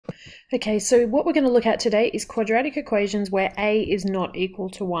Okay, so what we're going to look at today is quadratic equations where a is not equal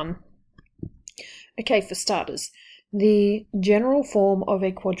to 1. Okay, for starters, the general form of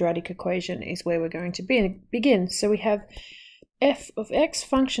a quadratic equation is where we're going to begin. So we have f of x,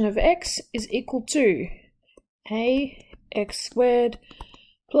 function of x, is equal to ax squared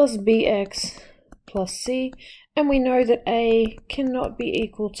plus bx plus c, and we know that a cannot be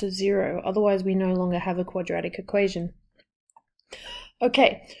equal to 0, otherwise we no longer have a quadratic equation.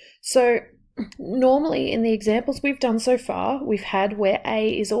 Okay, so normally in the examples we've done so far, we've had where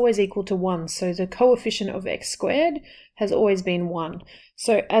a is always equal to 1, so the coefficient of x squared has always been 1.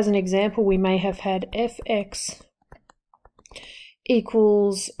 So as an example, we may have had fx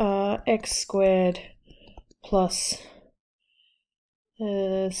equals x squared plus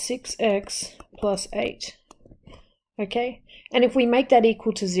 6x plus 8. Okay, and if we make that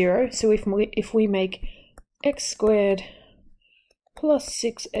equal to 0, so if we make x squared plus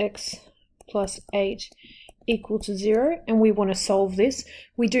 6x plus 8 equal to 0, and we want to solve this,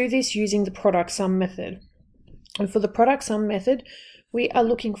 we do this using the product sum method. And for the product sum method, we are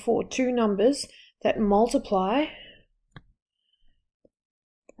looking for two numbers that multiply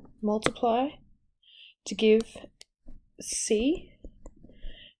to give c,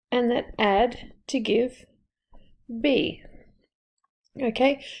 and that add to give b.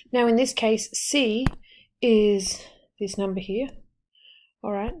 Okay, now in this case, c is this number here,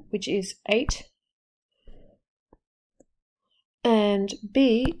 alright, which is 8, and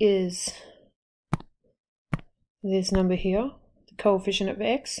b is this number here, the coefficient of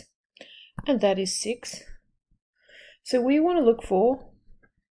x, and that is 6. So we want to look for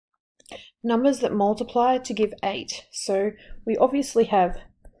numbers that multiply to give 8. So we obviously have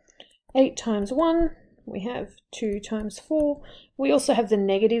 8 times 1, we have 2 times 4, we also have the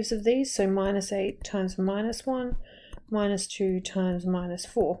negatives of these, so minus 8 times minus 1, minus 2 times minus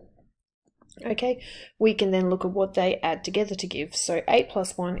 4. Okay, we can then look at what they add together to give. So 8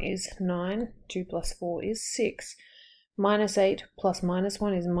 plus 1 is 9, 2 plus 4 is 6, minus 8 plus minus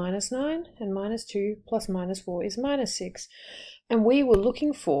 1 is minus 9, and minus 2 plus minus 4 is minus 6. And we were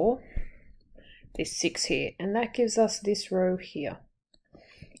looking for this 6 here, and that gives us this row here.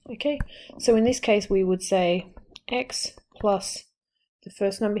 Okay, so in this case we would say x plus the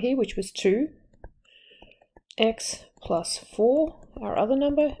first number here, which was 2, x plus 4, our other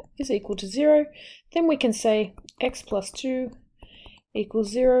number, is equal to 0. Then we can say x plus 2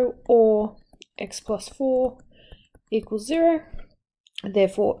 equals 0, or x plus 4 equals 0.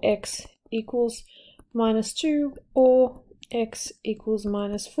 Therefore x equals minus 2, or x equals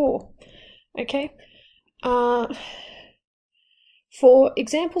minus 4. Okay, for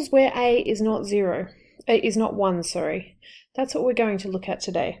examples where a is not 1, sorry, that's what we're going to look at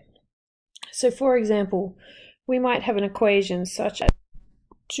today. So for example, we might have an equation such as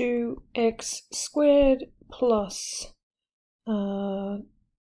 2x squared plus 18x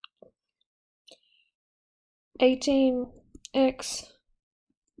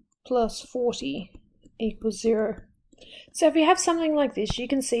plus 40 equals 0. So if you have something like this, you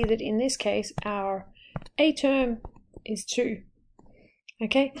can see that in this case our a term is 2.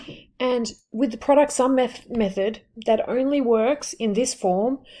 Okay, and with the product sum method, that only works in this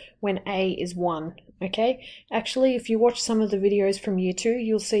form when a is 1. Okay, actually if you watch some of the videos from year 2,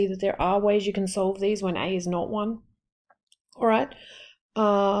 you'll see that there are ways you can solve these when a is not 1. Alright,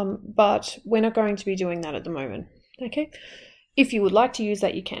 but we're not going to be doing that at the moment. Okay, if you would like to use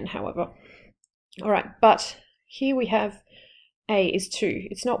that, you can, however. Alright, but here we have a is 2,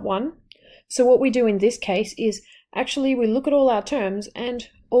 it's not 1. So what we do in this case is actually we look at all our terms, and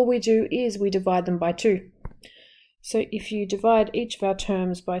all we do is we divide them by 2. So if you divide each of our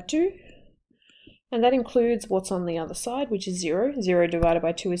terms by 2, and that includes what's on the other side, which is 0. 0 divided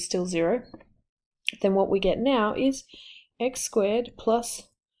by 2 is still 0. Then what we get now is x squared plus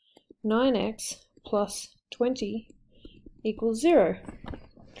 9x plus 20 equals 0.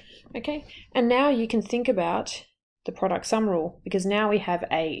 Okay, and now you can think about the product sum rule, because now we have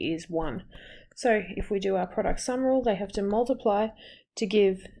a is 1. So if we do our product sum rule, they have to multiply to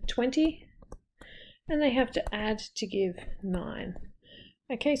give 20, and they have to add to give 9.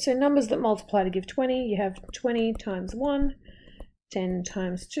 Okay, so numbers that multiply to give 20, you have 20 times 1, 10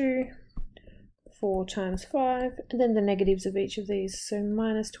 times 2, 4 times 5, and then the negatives of each of these. So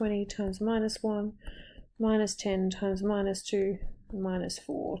minus 20 times minus 1, minus 10 times minus 2, minus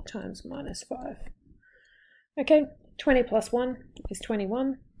 4 times minus 5. Okay, 20 plus 1 is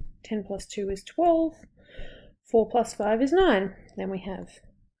 21, 10 plus 2 is 12, 4 plus 5 is 9. Then we have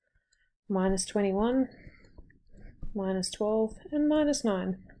minus 21, minus 12, and minus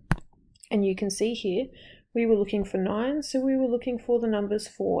 9. And you can see here We were looking for 9, so we were looking for the numbers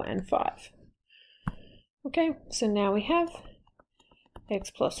 4 and 5. Okay, so now we have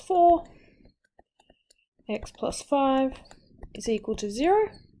x plus 4, x plus 5 is equal to 0.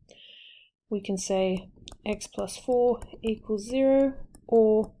 We can say x plus 4 equals 0,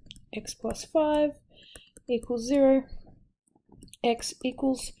 or x plus 5 equals 0, x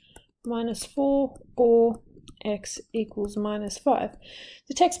equals minus 4, or x equals minus 5.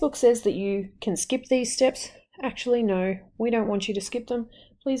 The textbook says that you can skip these steps. Actually, no, we don't want you to skip them.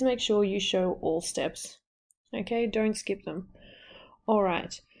 Please make sure you show all steps. Okay, don't skip them. All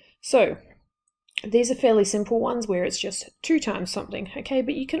right, so these are fairly simple ones where it's just 2 times something, okay?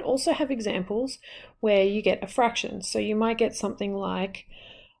 But you can also have examples where you get a fraction. So you might get something like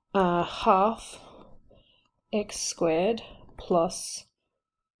half x squared plus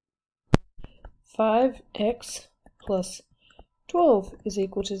 5x plus 12 is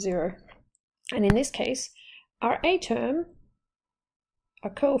equal to 0. And in this case, our a term, our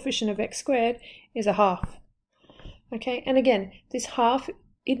coefficient of x squared, is a half. Okay, and again, this half,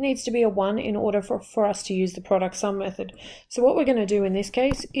 it needs to be a 1 in order for us to use the product sum method. So what we're going to do in this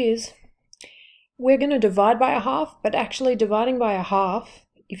case is we're going to divide by a half, but actually dividing by a half,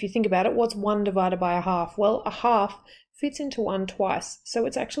 if you think about it, what's 1 divided by a half? Well, a half fits into 1 twice, so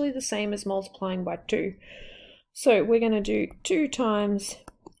it's actually the same as multiplying by 2. So we're going to do 2 times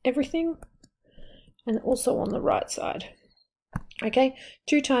everything, and also on the right side. Okay,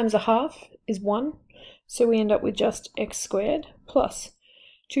 2 times a half is 1, so we end up with just x squared plus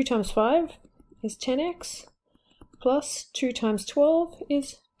 2 times 5 is 10x plus 2 times 12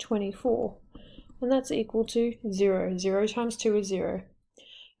 is 24, and that's equal to 0. 0 times 2 is 0.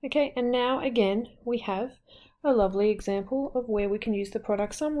 Okay, and now again we have a lovely example of where we can use the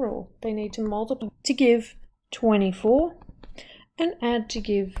product sum rule. They need to multiply to give 24 and add to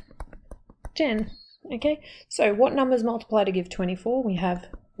give 10. Okay, so what numbers multiply to give 24? We have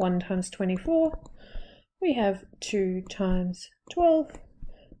 1 times 24, we have 2 times 12,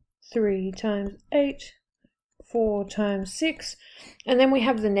 3 times 8, 4 times 6, and then we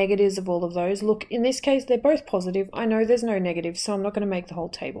have the negatives of all of those. Look, in this case, they're both positive. I know there's no negatives, so I'm not going to make the whole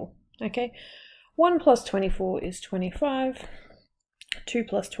table. Okay, 1 plus 24 is 25, 2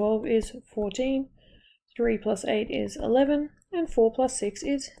 plus 12 is 14, 3 plus 8 is 11, and 4 plus 6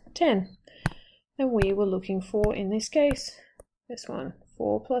 is 10. And we were looking for, in this case, this one,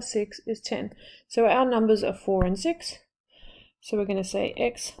 4 plus 6 is 10. So our numbers are 4 and 6. So we're going to say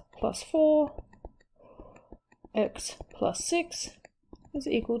x plus 4, x plus 6 is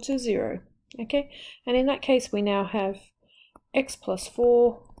equal to 0. Okay, and in that case we now have x plus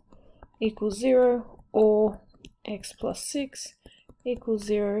 4 equals 0, or x plus 6 equals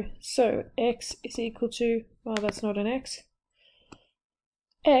 0. So x is equal to, well, that's not an x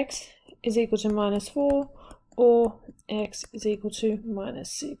is equal to minus 4, or x is equal to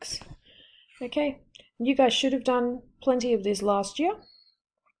minus 6. Okay, you guys should have done plenty of this last year.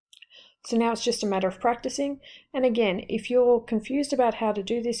 So now it's just a matter of practicing. And again, if you're confused about how to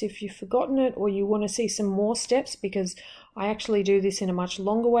do this, if you've forgotten it, or you want to see some more steps, because I actually do this in a much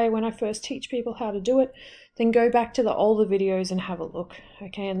longer way when I first teach people how to do it, then go back to the older videos and have a look.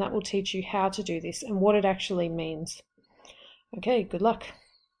 Okay, and that will teach you how to do this and what it actually means. Okay, good luck.